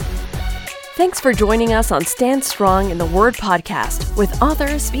Thanks for joining us on Stand Strong in the Word podcast with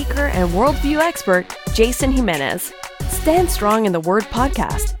author, speaker, and worldview expert Jason Jimenez. Stand Strong in the Word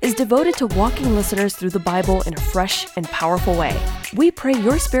podcast is devoted to walking listeners through the Bible in a fresh and powerful way. We pray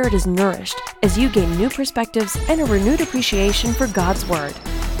your spirit is nourished as you gain new perspectives and a renewed appreciation for God's Word.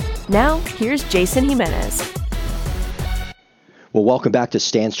 Now, here's Jason Jimenez. Well, welcome back to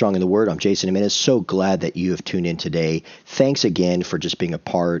Stand Strong in the Word. I'm Jason Jimenez. So glad that you have tuned in today. Thanks again for just being a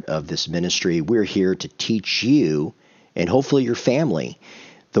part of this ministry. We're here to teach you and hopefully your family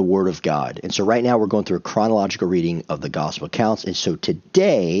the Word of God. And so right now we're going through a chronological reading of the Gospel accounts. And so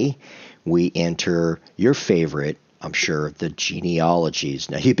today we enter your favorite, I'm sure, the genealogies.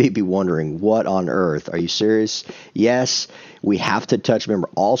 Now you may be wondering, what on earth? Are you serious? Yes, we have to touch. Remember,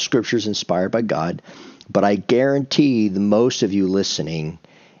 all Scripture is inspired by God. But I guarantee the most of you listening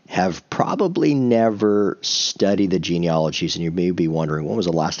have probably never studied the genealogies, and you may be wondering, when was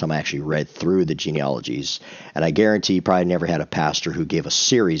the last time I actually read through the genealogies? And I guarantee you probably never had a pastor who gave a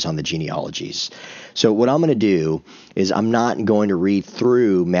series on the genealogies. So what I'm going to do is I'm not going to read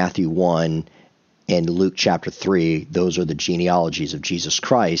through Matthew 1 and Luke chapter 3, those are the genealogies of Jesus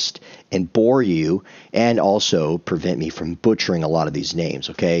Christ, and bore you and also prevent me from butchering a lot of these names,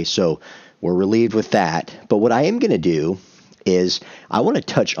 okay? So we're relieved with that. But what I am going to do is I want to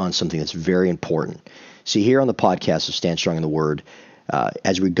touch on something that's very important. See, here on the podcast of Stand Strong in the Word,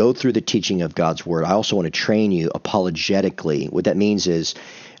 as we go through the teaching of God's Word, I also want to train you apologetically. What that means is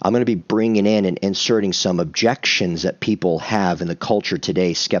I'm going to be bringing in and inserting some objections that people have in the culture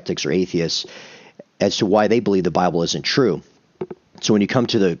today, skeptics or atheists, as to why they believe the Bible isn't true. So when you come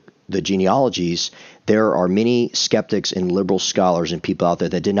to the genealogies, there are many skeptics and liberal scholars and people out there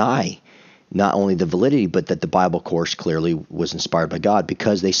that deny not only the validity, but that the Bible course clearly was inspired by God,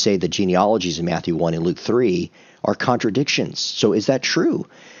 because they say the genealogies in Matthew 1 and Luke 3 are contradictions. So is that true?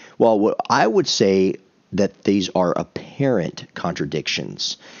 Well, what I would say that these are apparent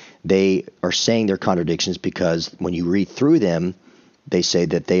contradictions. They are saying they're contradictions because when you read through them, they say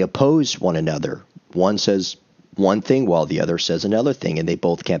that they oppose one another. One says one thing while the other says another thing, and they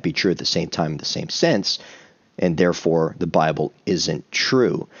both can't be true at the same time in the same sense, and therefore the Bible isn't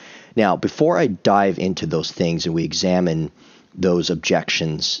true. Now, before I dive into those things and we examine those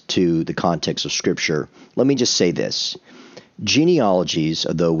objections to the context of Scripture, let me just say this. Genealogies,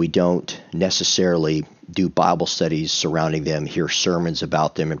 although we don't necessarily do Bible studies surrounding them, hear sermons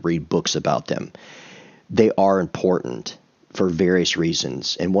about them, and read books about them, they are important for various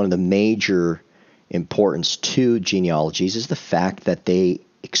reasons. And one of the major importance to genealogies is the fact that they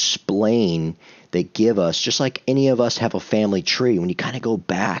explain, they give us, just like any of us have a family tree, when you kind of go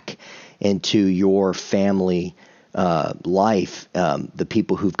back into your family life, the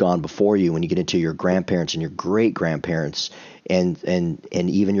people who've gone before you, when you get into your grandparents and your great-grandparents and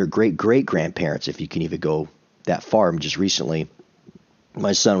even your great-great-grandparents, if you can even go that far. Just recently,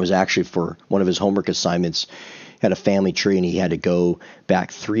 my son was actually, for one of his homework assignments, had a family tree, and he had to go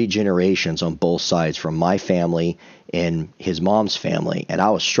back 3 generations on both sides, from my family and his mom's family. And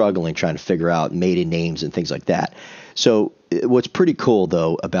I was struggling trying to figure out maiden names and things like that. So what's pretty cool,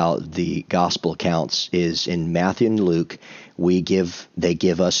 though, about the gospel accounts is in Matthew and Luke, they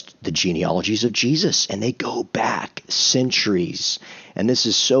give us the genealogies of Jesus, and they go back centuries. And this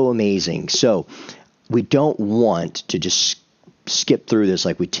is so amazing. So we don't want to just skip through this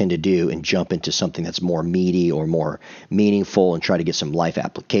like we tend to do and jump into something that's more meaty or more meaningful and try to get some life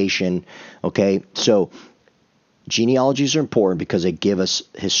application. Okay, so genealogies are important because they give us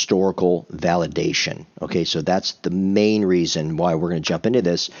historical validation. Okay, so that's the main reason why we're going to jump into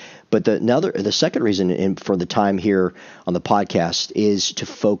this. But the second reason for the time here on the podcast is to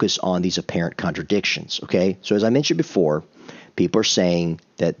focus on these apparent contradictions. Okay, so as I mentioned before, people are saying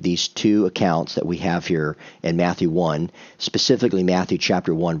that these two accounts that we have here in Matthew 1, specifically Matthew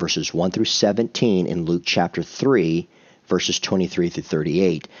chapter 1, verses 1 through 17, and Luke chapter 3, verses 23 through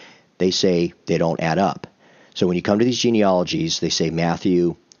 38, they say they don't add up. So when you come to these genealogies, they say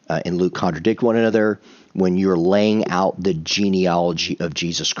Matthew and Luke contradict one another when you're laying out the genealogy of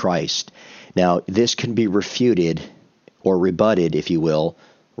Jesus Christ. Now, this can be refuted or rebutted, if you will,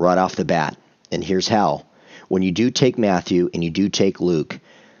 right off the bat. And here's how. When you do take Matthew and you do take Luke,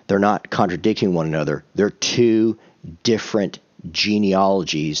 they're not contradicting one another. They're two different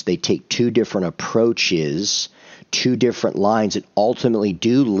genealogies. They take two different approaches, two different lines that ultimately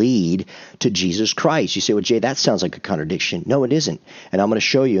do lead to Jesus Christ. You say, well, Jay, that sounds like a contradiction. No, it isn't. And I'm going to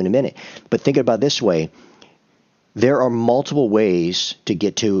show you in a minute. But think about it this way. There are multiple ways to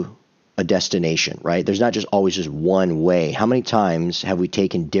get to a destination, right? There's not just always just one way. How many times have we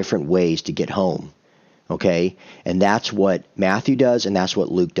taken different ways to get home? Okay? And that's what Matthew does, and that's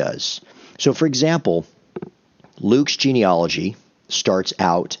what Luke does. So, for example, Luke's genealogy starts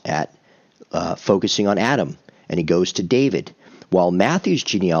out at focusing on Adam, and he goes to David, while Matthew's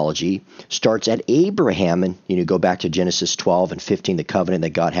genealogy starts at Abraham, and go back to Genesis 12 and 15, the covenant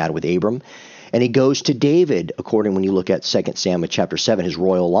that God had with Abram, and he goes to David, according when you look at 2 Samuel chapter 7, his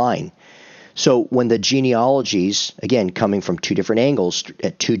royal line. So when the genealogies, again, coming from two different angles,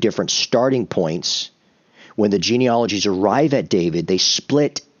 at two different starting points, when the genealogies arrive at David, they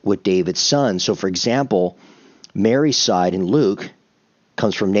split with David's son. So, for example, Mary's side in Luke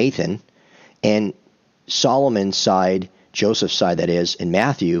comes from Nathan, and Solomon's side, Joseph's side that is, in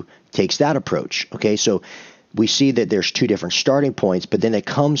Matthew, takes that approach. Okay, so we see that there's two different starting points, but then it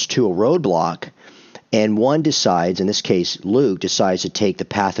comes to a roadblock, and one decides, in this case, Luke decides to take the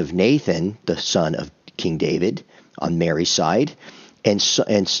path of Nathan, the son of King David, on Mary's side, and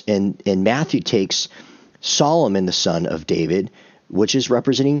Matthew takes Solomon, the son of David, which is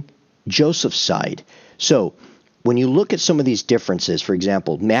representing Joseph's side. So when you look at some of these differences, for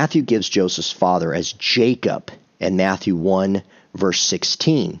example, Matthew gives Joseph's father as Jacob in Matthew 1, verse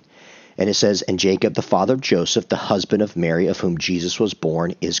 16. And it says, "And Jacob, the father of Joseph, the husband of Mary, of whom Jesus was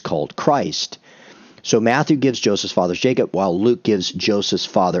born, is called Christ." So Matthew gives Joseph's father as Jacob, while Luke gives Joseph's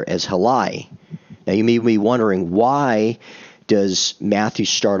father as Heli. Now you may be wondering, why does Matthew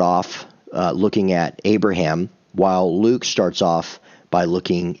start off looking at Abraham, while Luke starts off by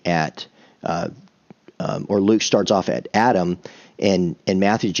looking at, Luke starts off at Adam, and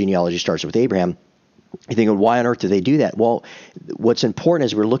Matthew's genealogy starts with Abraham? You think, why on earth do they do that? Well, what's important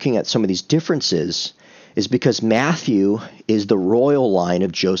as we're looking at some of these differences is because Matthew is the royal line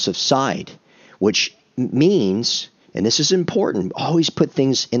of Joseph's side, which means, and this is important, always put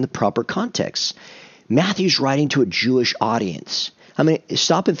things in the proper context. Matthew's writing to a Jewish audience. I mean,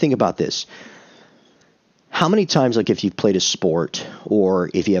 stop and think about this. How many times, like if you've played a sport or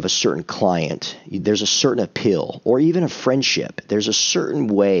if you have a certain client, there's a certain appeal, or even a friendship, there's a certain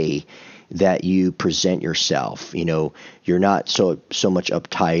way that you present yourself. You're not so much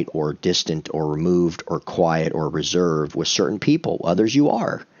uptight or distant or removed or quiet or reserved with certain people. Others you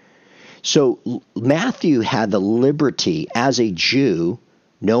are. So Matthew had the liberty as a Jew,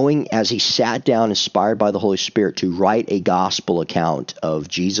 knowing as he sat down inspired by the Holy Spirit to write a gospel account of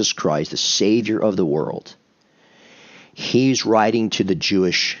Jesus Christ, the Savior of the world. He's writing to the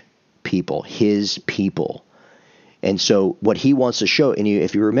Jewish people, his people. And so what he wants to show, and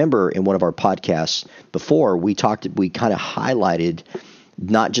if you remember in one of our podcasts before, we kind of highlighted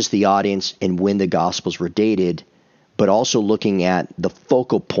not just the audience and when the Gospels were dated, but also looking at the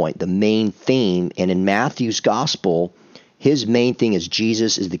focal point, the main theme. And in Matthew's Gospel, his main thing is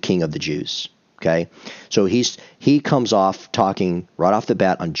Jesus is the King of the Jews. Okay, so he comes off talking right off the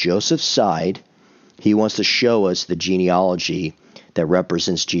bat on Joseph's side. He wants to show us the genealogy that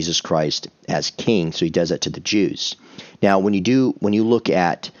represents Jesus Christ as king. So he does that to the Jews. Now, when you look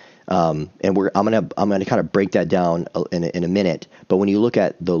at, I'm gonna kind of break that down in a minute. But when you look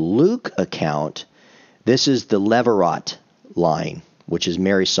at the Luke account, this is the Levirate line, which is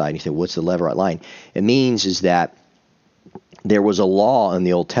Mary's side. You say, what's the Levirate line? It means is that there was a law in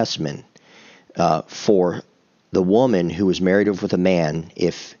the Old Testament for the woman who was married with a man,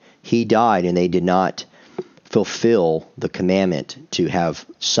 if he died and they did not fulfill the commandment to have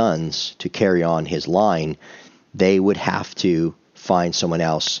sons to carry on his line, they would have to find someone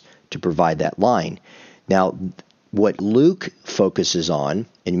else to provide that line. Now, what Luke focuses on,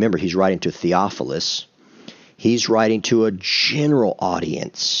 and remember, he's writing to Theophilus, he's writing to a general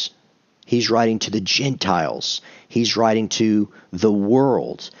audience. He's writing to the Gentiles. He's writing to the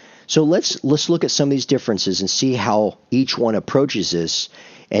world. So let's look at some of these differences and see how each one approaches this.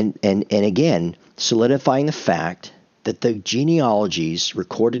 And again, solidifying the fact that the genealogies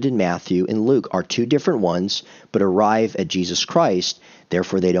recorded in Matthew and Luke are two different ones, but arrive at Jesus Christ,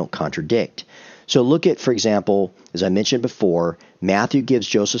 therefore they don't contradict. So look at, for example, as I mentioned before, Matthew gives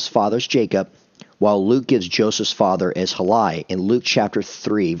Joseph's father as Jacob, while Luke gives Joseph's father as Heli. In Luke chapter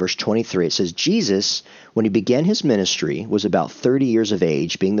 3, verse 23, it says, Jesus, when he began his ministry, was about 30 years of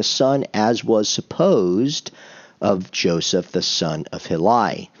age, being the son, as was supposed, of Joseph, the son of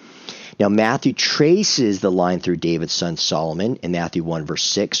Heli. Now, Matthew traces the line through David's son Solomon in Matthew 1, verse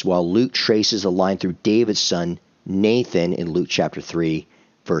 6, while Luke traces the line through David's son Nathan in Luke chapter 3,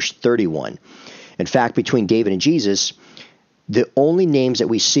 verse 31. In fact, between David and Jesus, the only names that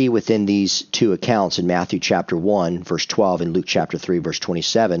we see within these two accounts in Matthew chapter 1, verse 12, and Luke chapter 3, verse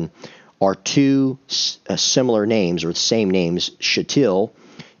 27, are two similar names, or the same names, Shealtiel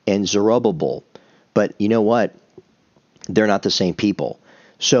and Zerubbabel. But you know what? They're not the same people.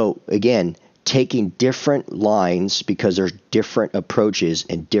 So again, taking different lines because there's different approaches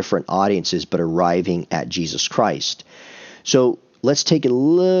and different audiences, but arriving at Jesus Christ. So let's take a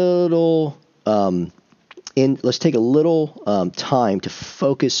little time to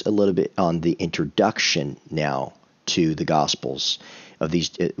focus a little bit on the introduction now to the Gospels of these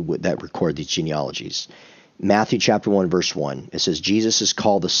that record these genealogies. Matthew chapter 1, verse 1, it says, Jesus is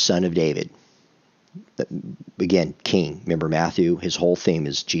called the Son of David. Again, king. Remember, Matthew, his whole theme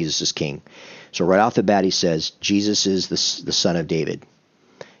is Jesus is king. So right off the bat, he says, Jesus is the son of David.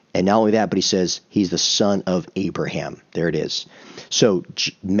 And not only that, but he says he's the son of Abraham. There it is. So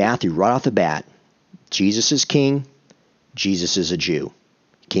Matthew, right off the bat, Jesus is king. Jesus is a Jew.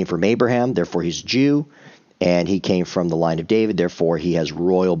 He came from Abraham, therefore he's a Jew. And he came from the line of David, therefore he has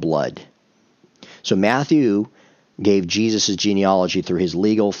royal blood. So Matthew gave Jesus' genealogy through his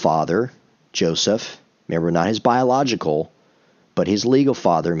legal father, Joseph. Remember, not his biological, but his legal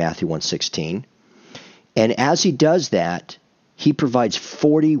father, Matthew 1:16. And as he does that, he provides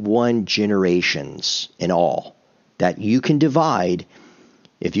 41 generations in all that you can divide.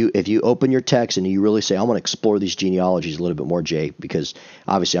 If you open your text and you really say, I want to explore these genealogies a little bit more, Jay, because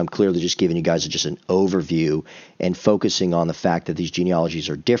obviously I'm clearly just giving you guys just an overview and focusing on the fact that these genealogies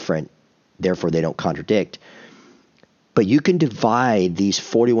are different, therefore they don't contradict. But you can divide these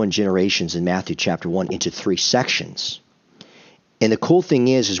 41 generations in Matthew chapter 1 into 3 sections. And the cool thing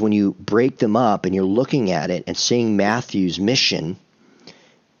is when you break them up and you're looking at it and seeing Matthew's mission,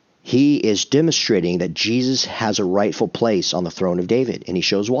 he is demonstrating that Jesus has a rightful place on the throne of David. And he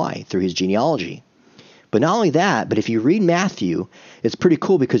shows why through his genealogy. But not only that, but if you read Matthew, it's pretty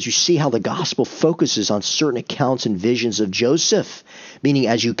cool because you see how the gospel focuses on certain accounts and visions of Joseph. Meaning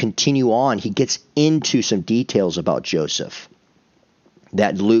as you continue on, he gets into some details about Joseph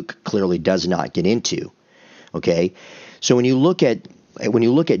that Luke clearly does not get into. Okay? So when you look at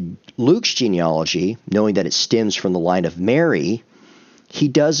Luke's genealogy, knowing that it stems from the line of Mary, he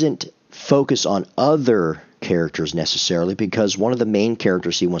doesn't focus on other characters necessarily because one of the main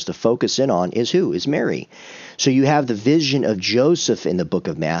characters he wants to focus in on is who? Is Mary. So you have the vision of Joseph in the book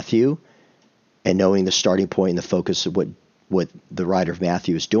of Matthew, and knowing the starting point and the focus of what the writer of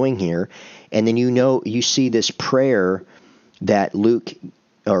Matthew is doing here, and then you see this prayer that Luke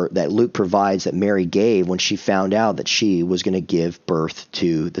provides that Mary gave when she found out that she was going to give birth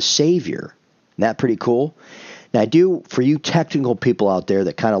to the Savior. Isn't that pretty cool? Now, for you technical people out there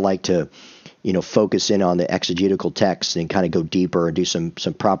that kind of like to, focus in on the exegetical text and kind of go deeper and do some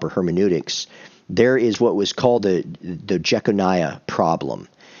proper hermeneutics, there is what was called the Jeconiah problem.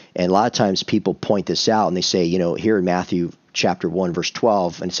 And a lot of times people point this out and they say, here in Matthew chapter 1, verse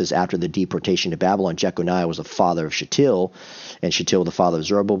 12, and it says, after the deportation to Babylon, Jeconiah was the father of Shealtiel, and Shealtiel the father of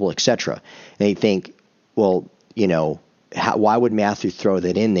Zerubbabel, etc. And they think, well, why would Matthew throw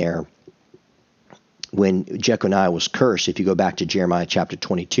that in there when Jeconiah was cursed? If you go back to Jeremiah chapter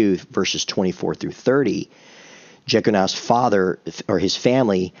 22, verses 24 through 30, Jeconiah's father or his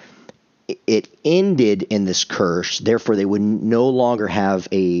family, it ended in this curse. Therefore, they would no longer have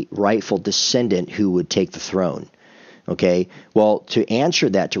a rightful descendant who would take the throne. Okay? Well, to answer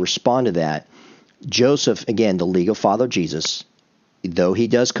that, to respond to that, Joseph, again, the legal father of Jesus, though he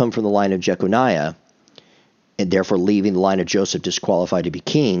does come from the line of Jeconiah, and therefore leaving the line of Joseph disqualified to be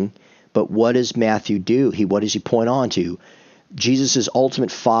king, but what does Matthew do? What does he point on to? Jesus'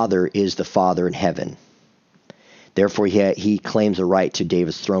 ultimate father is the Father in heaven. Therefore, he claims the right to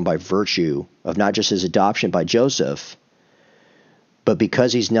David's throne by virtue of not just his adoption by Joseph, but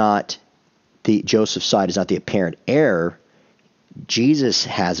because Joseph's side is not the apparent heir, Jesus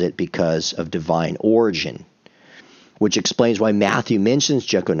has it because of divine origin, which explains why Matthew mentions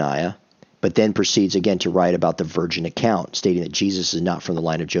Jeconiah, but then proceeds again to write about the virgin account, stating that Jesus is not from the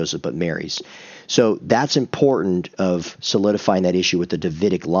line of Joseph, but Mary's. So that's important of solidifying that issue with the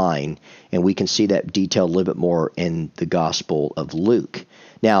Davidic line, and we can see that detailed a little bit more in the Gospel of Luke.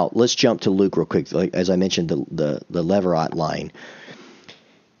 Now, let's jump to Luke real quick. Like, as I mentioned, the Levirate line.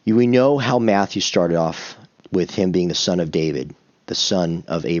 We know how Matthew started off with him being the son of David, the son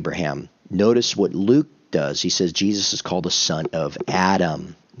of Abraham. Notice what Luke does. He says Jesus is called the son of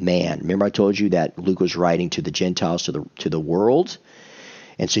Adam. Man, remember I told you that Luke was writing to the Gentiles, to the world?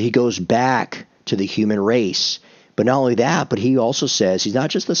 And so he goes back to the human race. But not only that, but he also says he's not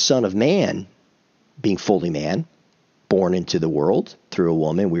just the son of man, being fully man, born into the world through a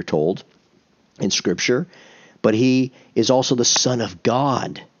woman, we're told in Scripture, but he is also the son of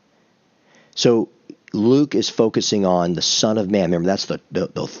God. So Luke is focusing on the son of man. Remember, that's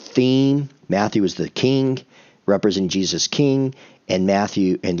the theme. Matthew is the king, representing Jesus king,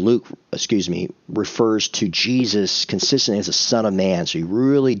 and Luke, refers to Jesus consistently as a son of man. So he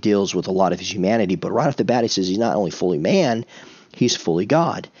really deals with a lot of his humanity. But right off the bat, he says he's not only fully man, he's fully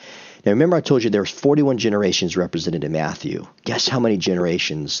God. Now, remember I told you there's 41 generations represented in Matthew. Guess how many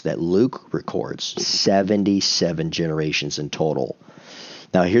generations that Luke records? 77 generations in total.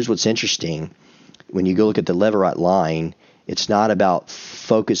 Now, here's what's interesting. When you go look at the Levirate line, it's not about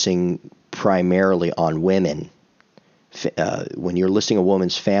focusing primarily on women. When you're listing a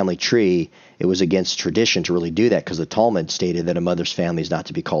woman's family tree, it was against tradition to really do that because the Talmud stated that a mother's family is not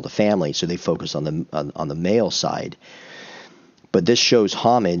to be called a family, so they focus on the male side. But this shows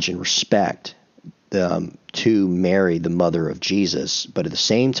homage and respect to Mary, the mother of Jesus, but at the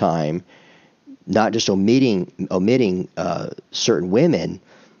same time, not just omitting certain women,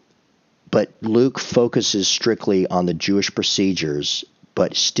 but Luke focuses strictly on the Jewish procedures,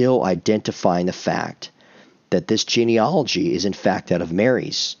 but still identifying the fact that this genealogy is in fact out of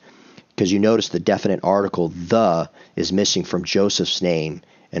Mary's. Because you notice the definite article, the, is missing from Joseph's name,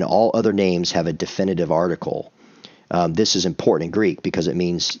 and all other names have a definitive article. This is important in Greek because it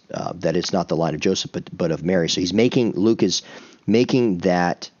means that it's not the line of Joseph, but of Mary. So Luke is making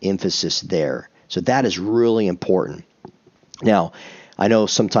that emphasis there. So that is really important. Now, I know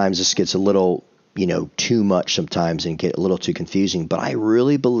sometimes this gets a little, too much sometimes and get a little too confusing, but I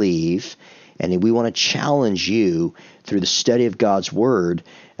really believe, and we want to challenge you through the study of God's Word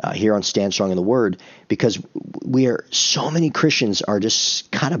here on Stand Strong in the Word, because so many Christians are just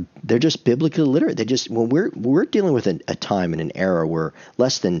they're just biblically illiterate. When we're dealing with a time and an era where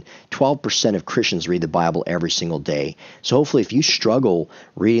less than 12% of Christians read the Bible every single day. So hopefully if you struggle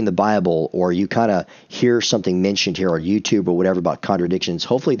reading the Bible, or you kind of hear something mentioned here on YouTube or whatever about contradictions,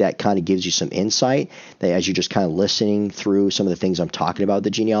 hopefully that kind of gives you some insight that as you're just kind of listening through some of the things I'm talking about,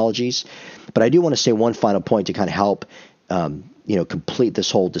 the genealogies. But I do want to say one final point to kind of help complete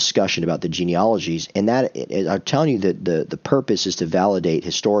this whole discussion about the genealogies. And that, I'm telling you that the purpose is to validate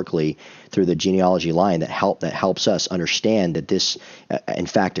historically through the genealogy line that helps us understand that this in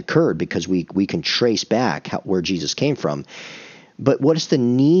fact occurred, because we can trace back where Jesus came from. But what is the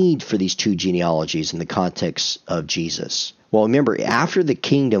need for these two genealogies in the context of Jesus? Well, remember, after the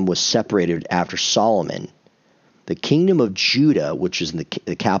kingdom was separated after Solomon, the kingdom of Judah, which is in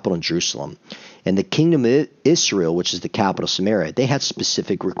the capital in Jerusalem, and the kingdom of Israel, which is the capital Samaria, they had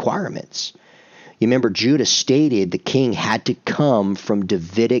specific requirements. You remember Judah stated the king had to come from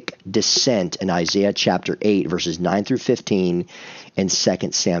Davidic descent in Isaiah chapter 8, verses 9 through 15, and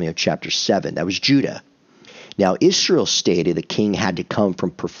 2 Samuel chapter 7. That was Judah. Now, Israel stated the king had to come from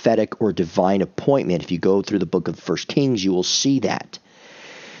prophetic or divine appointment. If you go through the book of 1 Kings, you will see that.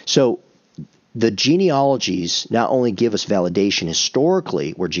 So the genealogies not only give us validation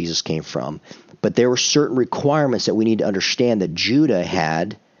historically where Jesus came from, but there were certain requirements that we need to understand that Judah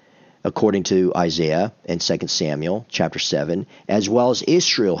had, according to Isaiah and 2 Samuel chapter 7, as well as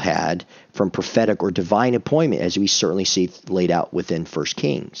Israel had from prophetic or divine appointment, as we certainly see laid out within 1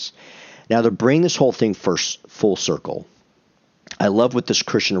 Kings. Now, to bring this whole thing first full circle, I love what this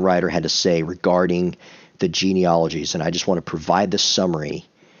Christian writer had to say regarding the genealogies, and I just want to provide the summary,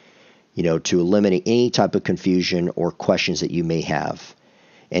 to eliminate any type of confusion or questions that you may have.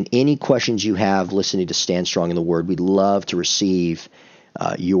 And any questions you have listening to Stand Strong in the Word, we'd love to receive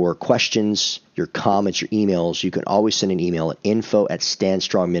your questions, your comments, your emails. You can always send an email at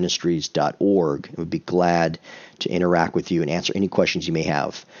info@standstrongministries.org. We'd be glad to interact with you and answer any questions you may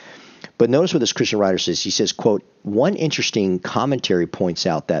have. But notice what this Christian writer says. He says, quote, "One interesting commentary points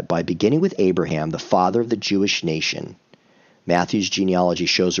out that by beginning with Abraham, the father of the Jewish nation, Matthew's genealogy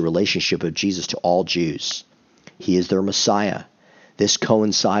shows the relationship of Jesus to all Jews. He is their Messiah. This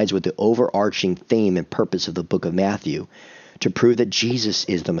coincides with the overarching theme and purpose of the book of Matthew, to prove that Jesus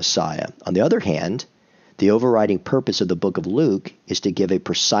is the Messiah. On the other hand, the overriding purpose of the book of Luke is to give a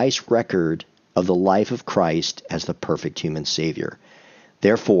precise record of the life of Christ as the perfect human Savior.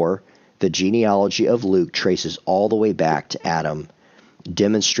 Therefore, the genealogy of Luke traces all the way back to Adam,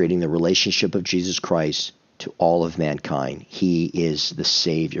 demonstrating the relationship of Jesus Christ to all of mankind. He is the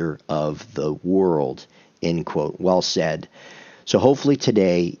Savior of the world," end quote. Well said. So hopefully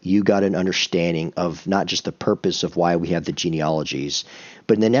today you got an understanding of not just the purpose of why we have the genealogies,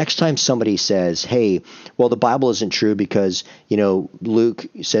 but the next time somebody says, hey, well, the Bible isn't true because, Luke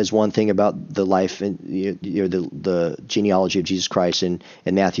says one thing about the life and the genealogy of Jesus Christ, and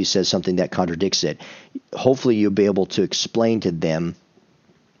Matthew says something that contradicts it. Hopefully you'll be able to explain to them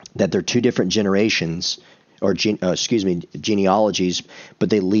that they're two different generations genealogies, but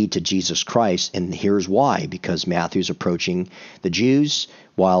they lead to Jesus Christ. And here's why: because Matthew's approaching the Jews,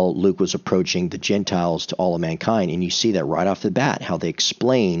 while Luke was approaching the Gentiles, to all of mankind. And you see that right off the bat, how they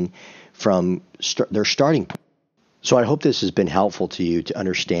explain from their starting point. So I hope this has been helpful to you to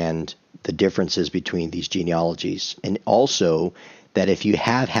understand the differences between these genealogies, and also that if you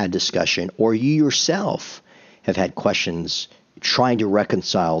have had discussion, or you yourself have had questions trying to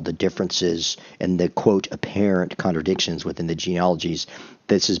reconcile the differences and the, quote, apparent contradictions within the genealogies,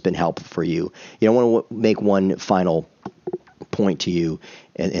 this has been helpful for you. I want to make one final point to you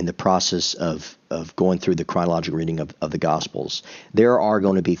in the process of going through the chronological reading of the Gospels. There are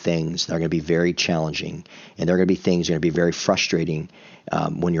going to be things that are going to be very challenging, and there are going to be things that are going to be very frustrating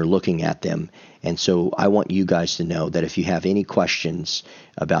when you're looking at them. And so I want you guys to know that if you have any questions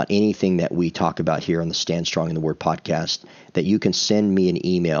about anything that we talk about here on the Stand Strong in the Word podcast, that you can send me an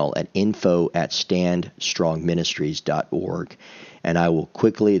email at info@standstrongministries.org, and I will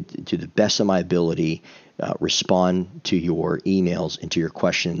quickly, to the best of my ability, respond to your emails and to your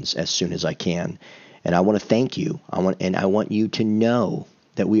questions as soon as I can. And I want to thank you. I want you to know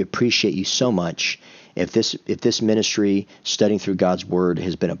that we appreciate you so much. If this ministry, studying through God's Word,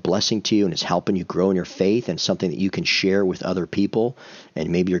 has been a blessing to you and is helping you grow in your faith, and something that you can share with other people, and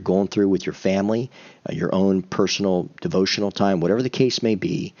maybe you're going through with your family, your own personal devotional time, whatever the case may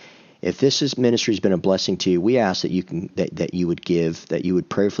be, if this ministry has been a blessing to you, we ask that you would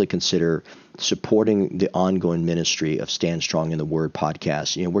prayerfully consider supporting the ongoing ministry of Stand Strong in the Word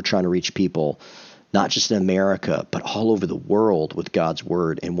podcast. We're trying to reach people not just in America, but all over the world with God's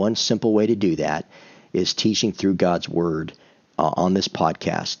Word. And one simple way to do that is teaching through God's Word on this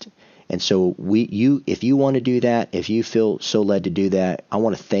podcast. And so if you want to do that, if you feel so led to do that, I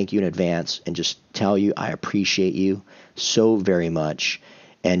want to thank you in advance and just tell you I appreciate you so very much.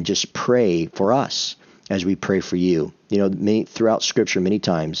 And just pray for us as we pray for you. Throughout Scripture, many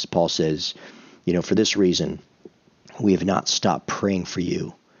times Paul says, for this reason, we have not stopped praying for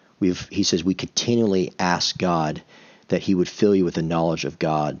you. He says we continually ask God that he would fill you with the knowledge of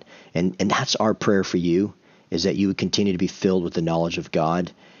God. And that's our prayer for you, is that you would continue to be filled with the knowledge of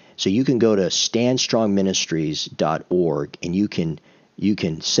God. So you can go to standstrongministries.org, and you can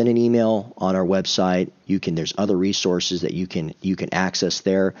send an email on our website. There's other resources that you can access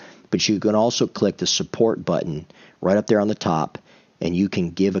there, but you can also click the support button right up there on the top, and you can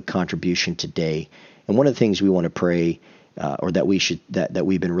give a contribution today. And one of the things we want to pray, or that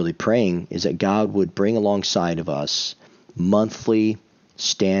we've been really praying, is that God would bring alongside of us monthly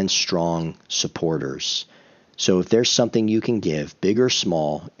Stand Strong supporters. So if there's something you can give, big or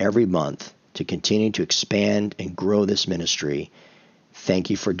small, every month to continue to expand and grow this ministry, thank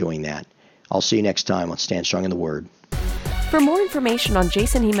you for doing that. I'll see you next time on Stand Strong in the Word. For more information on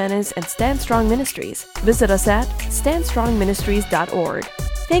Jason Jimenez and Stand Strong Ministries, visit us at standstrongministries.org.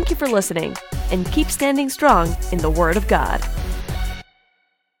 Thank you for listening, and keep standing strong in the Word of God.